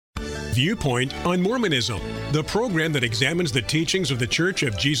Viewpoint on Mormonism, the program that examines the teachings of the Church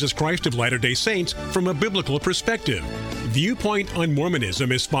of Jesus Christ of Latter-day Saints from a biblical perspective. Viewpoint on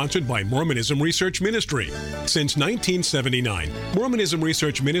Mormonism is sponsored by Mormonism Research Ministry. Since 1979, Mormonism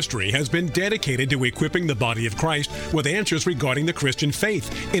Research Ministry has been dedicated to equipping the body of Christ with answers regarding the Christian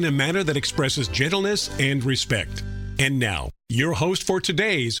faith in a manner that expresses gentleness and respect. And now, your host for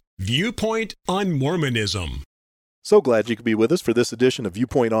today's Viewpoint on Mormonism. So glad you could be with us for this edition of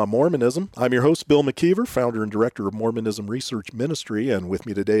Viewpoint on Mormonism. I'm your host, Bill McKeever, founder and director of Mormonism Research Ministry, and with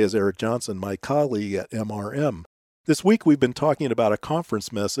me today is Eric Johnson, my colleague at MRM. This week we've been talking about a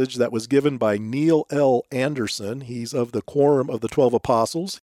conference message that was given by Neil L. Anderson. He's of the Quorum of the 12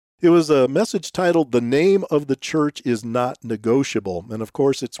 Apostles. It was a message titled, "The Name of the Church is Not Negotiable." And of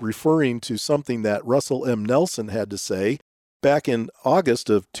course, it's referring to something that Russell M. Nelson had to say back in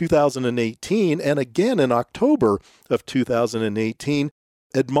August of 2018 and again in October of 2018,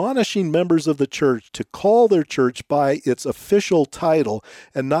 admonishing members of the church to call their church by its official title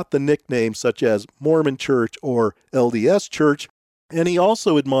and not the nickname such as Mormon Church or LDS Church. And he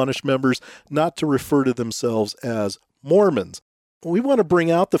also admonished members not to refer to themselves as Mormons. We want to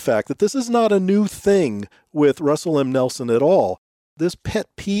bring out the fact that this is not a new thing with Russell M. Nelson at all. This pet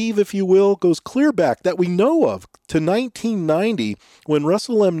peeve, if you will, goes clear back that we know of to 1990 when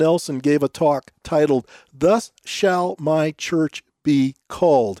Russell M. Nelson gave a talk titled, "Thus Shall My Church Be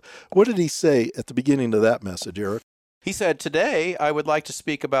Called." What did he say at the beginning of that message, Eric? He said, "Today I would like to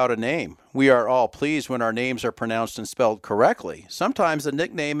speak about a name. We are all pleased when our names are pronounced and spelled correctly. Sometimes a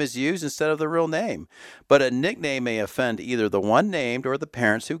nickname is used instead of the real name, but a nickname may offend either the one named or the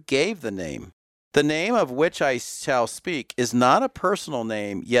parents who gave the name. The name of which I shall speak is not a personal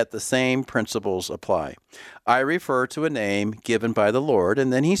name, yet the same principles apply. I refer to a name given by the Lord,"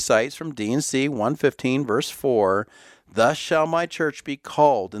 and then he cites from D&C 115, verse 4, "Thus shall my church be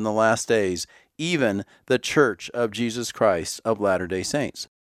called in the last days, even the Church of Jesus Christ of Latter-day Saints."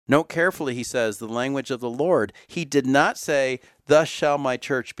 Note carefully, he says, the language of the Lord. He did not say, "Thus shall my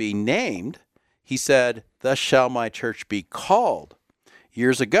church be named." He said, "Thus shall my church be called."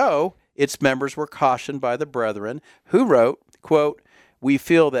 Years ago, its members were cautioned by the brethren who wrote, quote, "We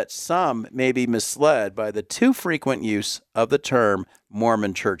feel that some may be misled by the too frequent use of the term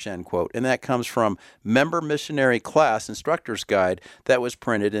Mormon Church," end quote. And that comes from Member Missionary Class Instructor's Guide that was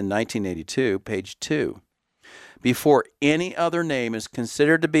printed in 1982, page 2. Before any other name is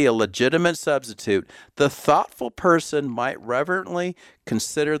considered to be a legitimate substitute, the thoughtful person might reverently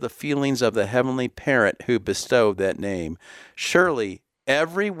consider the feelings of the heavenly parent who bestowed that name. Surely,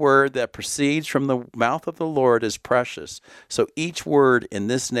 every word that proceeds from the mouth of the Lord is precious, so each word in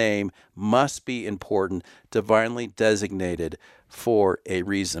this name must be important, divinely designated for a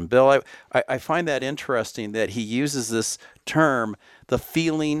reason. Bill, I find that interesting that he uses this term, the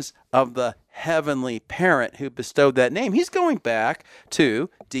feelings of the heavenly parent who bestowed that name. He's going back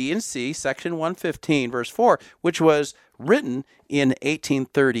to D&C section 115, verse 4, which was written in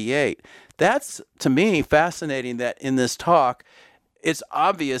 1838. That's, to me, fascinating that in this talk, it's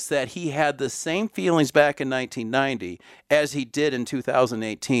obvious that he had the same feelings back in 1990 as he did in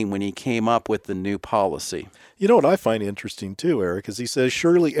 2018 when he came up with the new policy. You know what I find interesting too, Eric, is he says,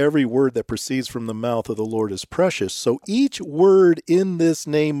 "Surely every word that proceeds from the mouth of the Lord is precious, so each word in this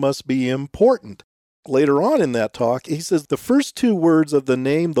name must be important." Later on in that talk, he says the first two words of the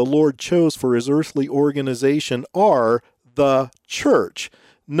name the Lord chose for his earthly organization are the church.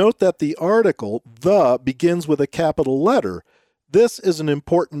 Note that the article, "the," begins with a capital letter. This is an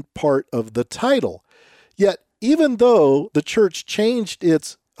important part of the title. Yet, even though the church changed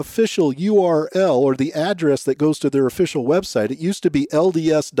its official URL, or the address that goes to their official website, it used to be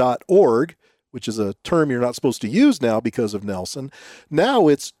lds.org, which is a term you're not supposed to use now because of Nelson. Now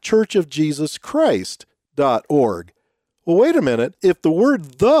it's churchofjesuschrist.org. Well, wait a minute. If the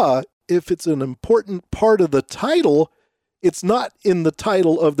word "the," if it's an important part of the title, it's not in the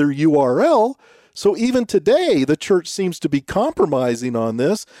title of their URL. So even today, the church seems to be compromising on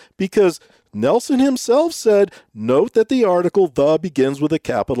this because Nelson himself said, note that the article "the" begins with a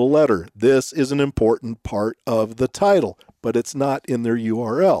capital letter. This is an important part of the title, but it's not in their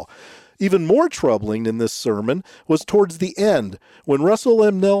URL. Even more troubling in this sermon was towards the end when Russell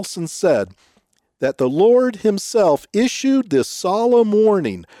M. Nelson said that the Lord himself issued this solemn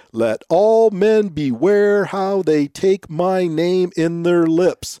warning, "Let all men beware how they take my name in their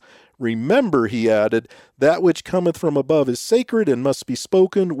lips. Remember," he added, "that which cometh from above is sacred and must be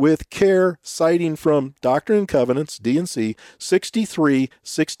spoken with care," citing from Doctrine and Covenants, D&C 63,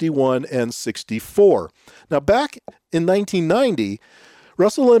 61, and 64. Now, back in 1990,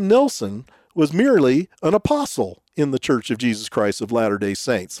 Russell M. Nelson was merely an apostle in the Church of Jesus Christ of Latter-day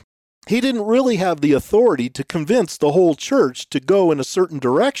Saints. He didn't really have the authority to convince the whole church to go in a certain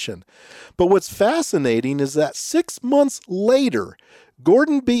direction. But what's fascinating is that 6 months later,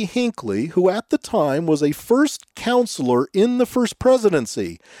 Gordon B. Hinckley, who at the time was a first counselor in the First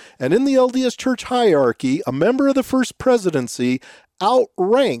Presidency, and in the LDS Church hierarchy, a member of the First Presidency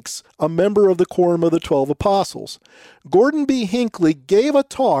outranks a member of the Quorum of the 12 Apostles. Gordon B. Hinckley gave a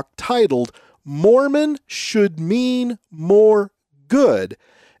talk titled, "Mormon Should Mean More Good."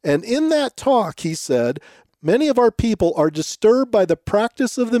 And in that talk, he said, "Many of our people are disturbed by the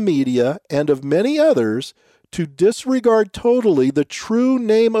practice of the media and of many others to disregard totally the true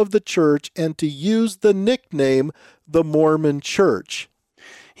name of the church and to use the nickname the Mormon Church."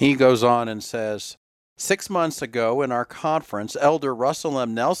 He goes on and says, 6 months ago in our conference, Elder Russell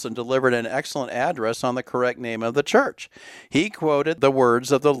M. Nelson delivered an excellent address on the correct name of the church. He quoted the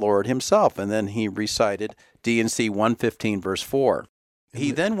words of the Lord himself, and then he recited D&C 115, verse 4.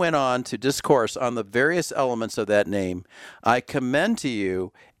 He then went on to discourse on the various elements of that name. I commend to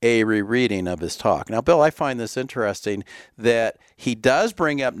you a rereading of his talk. Now, Bill, I find this interesting that he does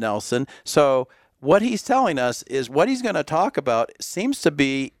bring up Nelson. So what he's telling us is what he's going to talk about seems to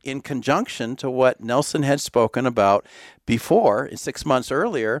be in conjunction to what Nelson had spoken about before, 6 months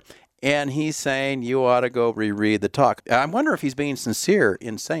earlier. And he's saying you ought to go reread the talk. I wonder if he's being sincere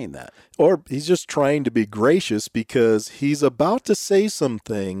in saying that. Or he's just trying to be gracious because he's about to say some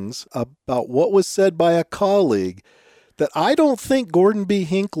things about what was said by a colleague that I don't think Gordon B.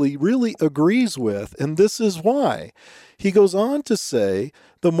 Hinckley really agrees with, and this is why. He goes on to say,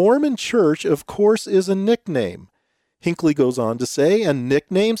 the Mormon Church, of course, is a nickname. Hinckley goes on to say, and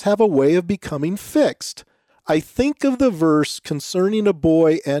nicknames have a way of becoming fixed. I think of the verse concerning a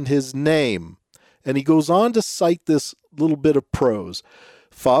boy and his name. And he goes on to cite this little bit of prose.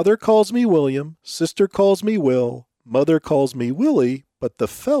 Father calls me William, sister calls me Will, mother calls me Willie, but the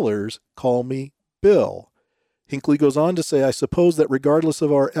fellers call me Bill. Hinckley goes on to say, I suppose that regardless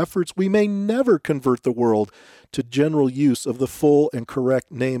of our efforts, we may never convert the world to general use of the full and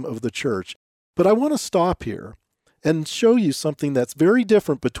correct name of the church. But I want to stop here and show you something that's very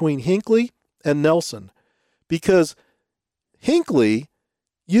different between Hinckley and Nelson. Because Hinckley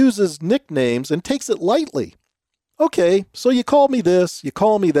uses nicknames and takes it lightly. Okay, so you call me this, you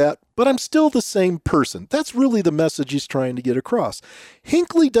call me that, but I'm still the same person. That's really the message he's trying to get across.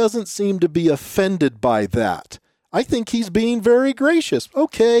 Hinckley doesn't seem to be offended by that. I think he's being very gracious.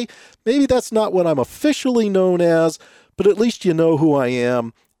 Okay, maybe that's not what I'm officially known as, but at least you know who I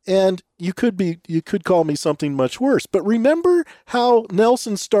am. And you could call me something much worse. But remember how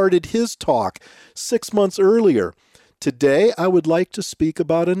Nelson started his talk 6 months earlier. Today, I would like to speak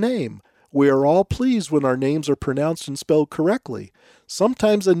about a name. We are all pleased when our names are pronounced and spelled correctly.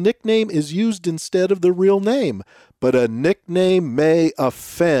 Sometimes a nickname is used instead of the real name, but a nickname may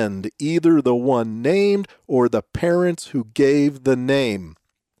offend either the one named or the parents who gave the name.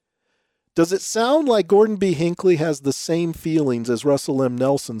 Does it sound like Gordon B. Hinckley has the same feelings as Russell M.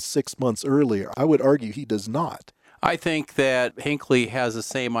 Nelson 6 months earlier? I would argue he does not. I think that Hinckley has the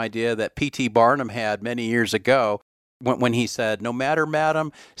same idea that P.T. Barnum had many years ago when he said, no matter,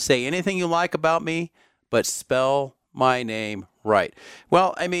 madam, say anything you like about me, but spell my name right.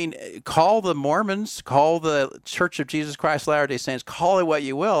 Well, I mean, call the Mormons, call the Church of Jesus Christ Latter-day Saints, call it what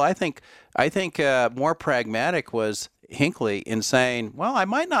you will. I think more pragmatic was Hinckley in saying, well, I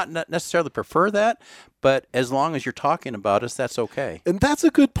might not necessarily prefer that, but as long as you're talking about us, that's okay. And that's a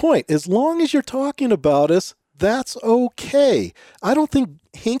good point. As long as you're talking about us, that's okay. I don't think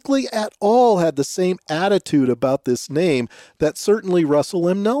Hinckley at all had the same attitude about this name that certainly Russell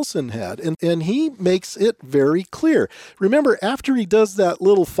M. Nelson had. And he makes it very clear. Remember, after he does that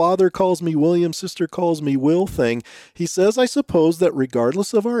little father calls me William, sister calls me Will thing, he says, I suppose that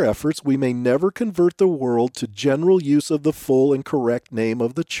regardless of our efforts, we may never convert the world to general use of the full and correct name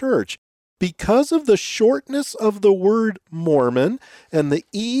of the church. Because of the shortness of the word Mormon and the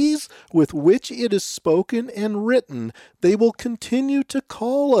ease with which it is spoken and written, they will continue to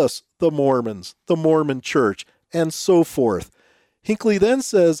call us the Mormons, the Mormon Church, and so forth. Hinckley then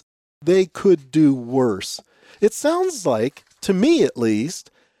says they could do worse. It sounds like, to me at least,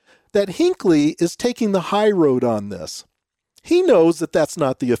 that Hinckley is taking the high road on this. He knows that that's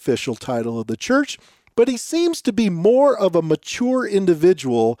not the official title of the church, but he seems to be more of a mature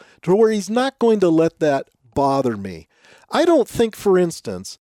individual to where he's not going to let that bother me. I don't think, for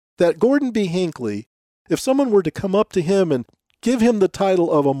instance, that Gordon B. Hinckley, if someone were to come up to him and give him the title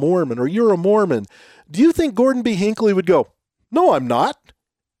of a Mormon, or you're a Mormon, do you think Gordon B. Hinckley would go, no, I'm not?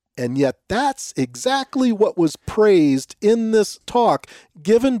 And yet that's exactly what was praised in this talk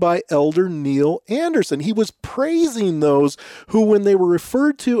given by Elder Neil Anderson. He was praising those who, when they were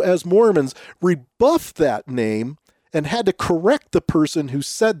referred to as Mormons, rebuffed that name and had to correct the person who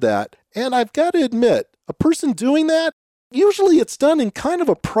said that. And I've got to admit, a person doing that, usually it's done in kind of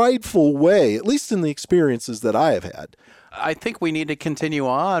a prideful way, at least in the experiences that I have had. I think we need to continue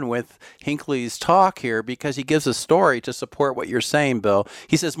on with Hinckley's talk here because he gives a story to support what you're saying, Bill.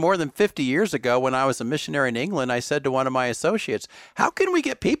 He says, more than 50 years ago, when I was a missionary in England, I said to one of my associates, how can we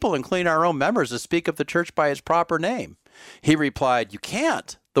get people, including our own members, to speak of the church by its proper name? He replied, you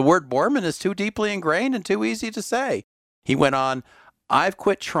can't. The word Mormon is too deeply ingrained and too easy to say. He went on, I've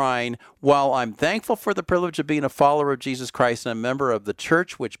quit trying. While I'm thankful for the privilege of being a follower of Jesus Christ and a member of the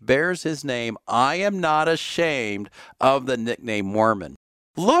church which bears his name, I am not ashamed of the nickname Mormon.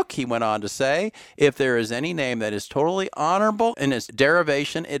 Look, he went on to say, if there is any name that is totally honorable in its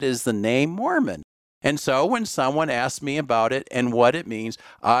derivation, it is the name Mormon. And so when someone asks me about it and what it means,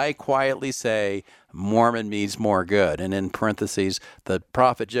 I quietly say, Mormon means more good. And in parentheses, the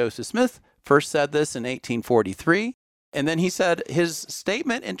prophet Joseph Smith first said this in 1843. And then he said, his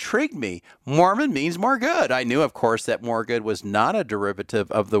statement intrigued me. Mormon means more good. I knew, of course, that more good was not a derivative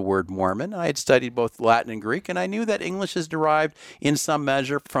of the word Mormon. I had studied both Latin and Greek, and I knew that English is derived in some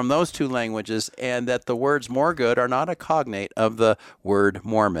measure from those two languages, and that the words more good are not a cognate of the word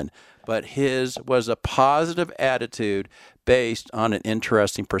Mormon. But his was a positive attitude based on an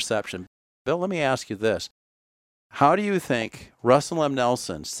interesting perception. Bill, let me ask you this. How do you think Russell M.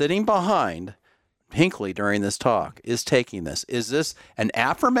 Nelson, sitting behind Hinckley during this talk, is taking this? Is this an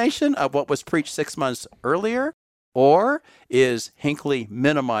affirmation of what was preached 6 months earlier, or is Hinckley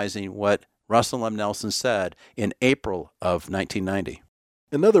minimizing what Russell M. Nelson said in April of 1990?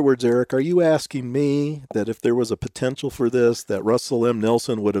 In other words, Eric, are you asking me that if there was a potential for this, that Russell M.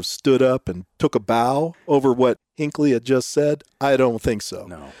 Nelson would have stood up and took a bow over what Hinckley had just said? I don't think so.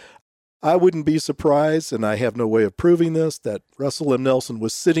 No. I wouldn't be surprised, and I have no way of proving this, that Russell M. Nelson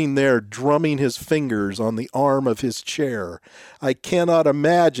was sitting there drumming his fingers on the arm of his chair. I cannot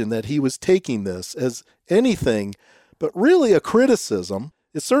imagine that he was taking this as anything but really a criticism.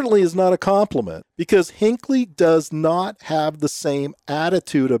 It certainly is not a compliment, because Hinckley does not have the same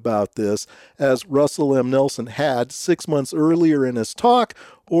attitude about this as Russell M. Nelson had 6 months earlier in his talk,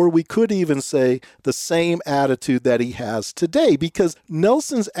 or we could even say the same attitude that he has today, because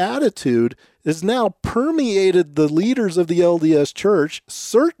Nelson's attitude has now permeated the leaders of the LDS Church,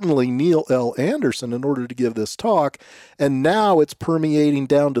 certainly Neil L. Anderson in order to give this talk, and now it's permeating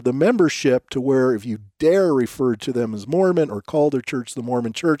down to the membership to where if you dare refer to them as Mormon or call their church the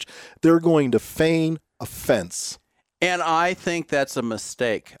Mormon Church, they're going to feign offense. And I think that's a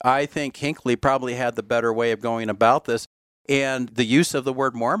mistake. I think Hinckley probably had the better way of going about this. And the use of the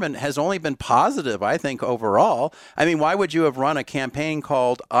word Mormon has only been positive, I think, overall. I mean, why would you have run a campaign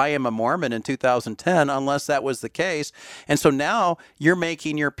called I Am a Mormon in 2010 unless that was the case? And so now you're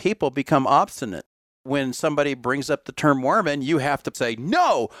making your people become obstinate. When somebody brings up the term Mormon, you have to say,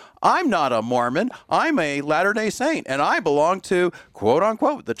 no, I'm not a Mormon. I'm a Latter-day Saint, and I belong to, quote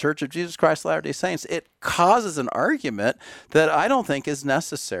unquote, the Church of Jesus Christ Latter-day Saints. It causes an argument that I don't think is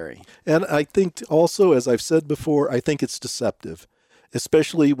necessary. And I think also, as I've said before, I think it's deceptive,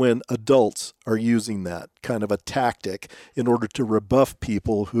 especially when adults are using that kind of a tactic in order to rebuff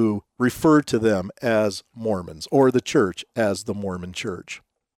people who refer to them as Mormons or the church as the Mormon Church.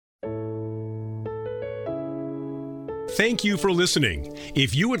 Thank you for listening.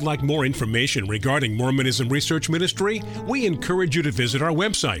 If you would like more information regarding Mormonism Research Ministry, we encourage you to visit our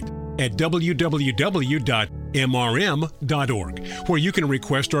website at www.mrm.org, where you can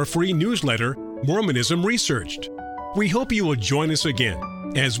request our free newsletter, Mormonism Researched. We hope you will join us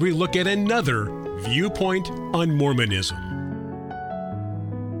again as we look at another viewpoint on Mormonism.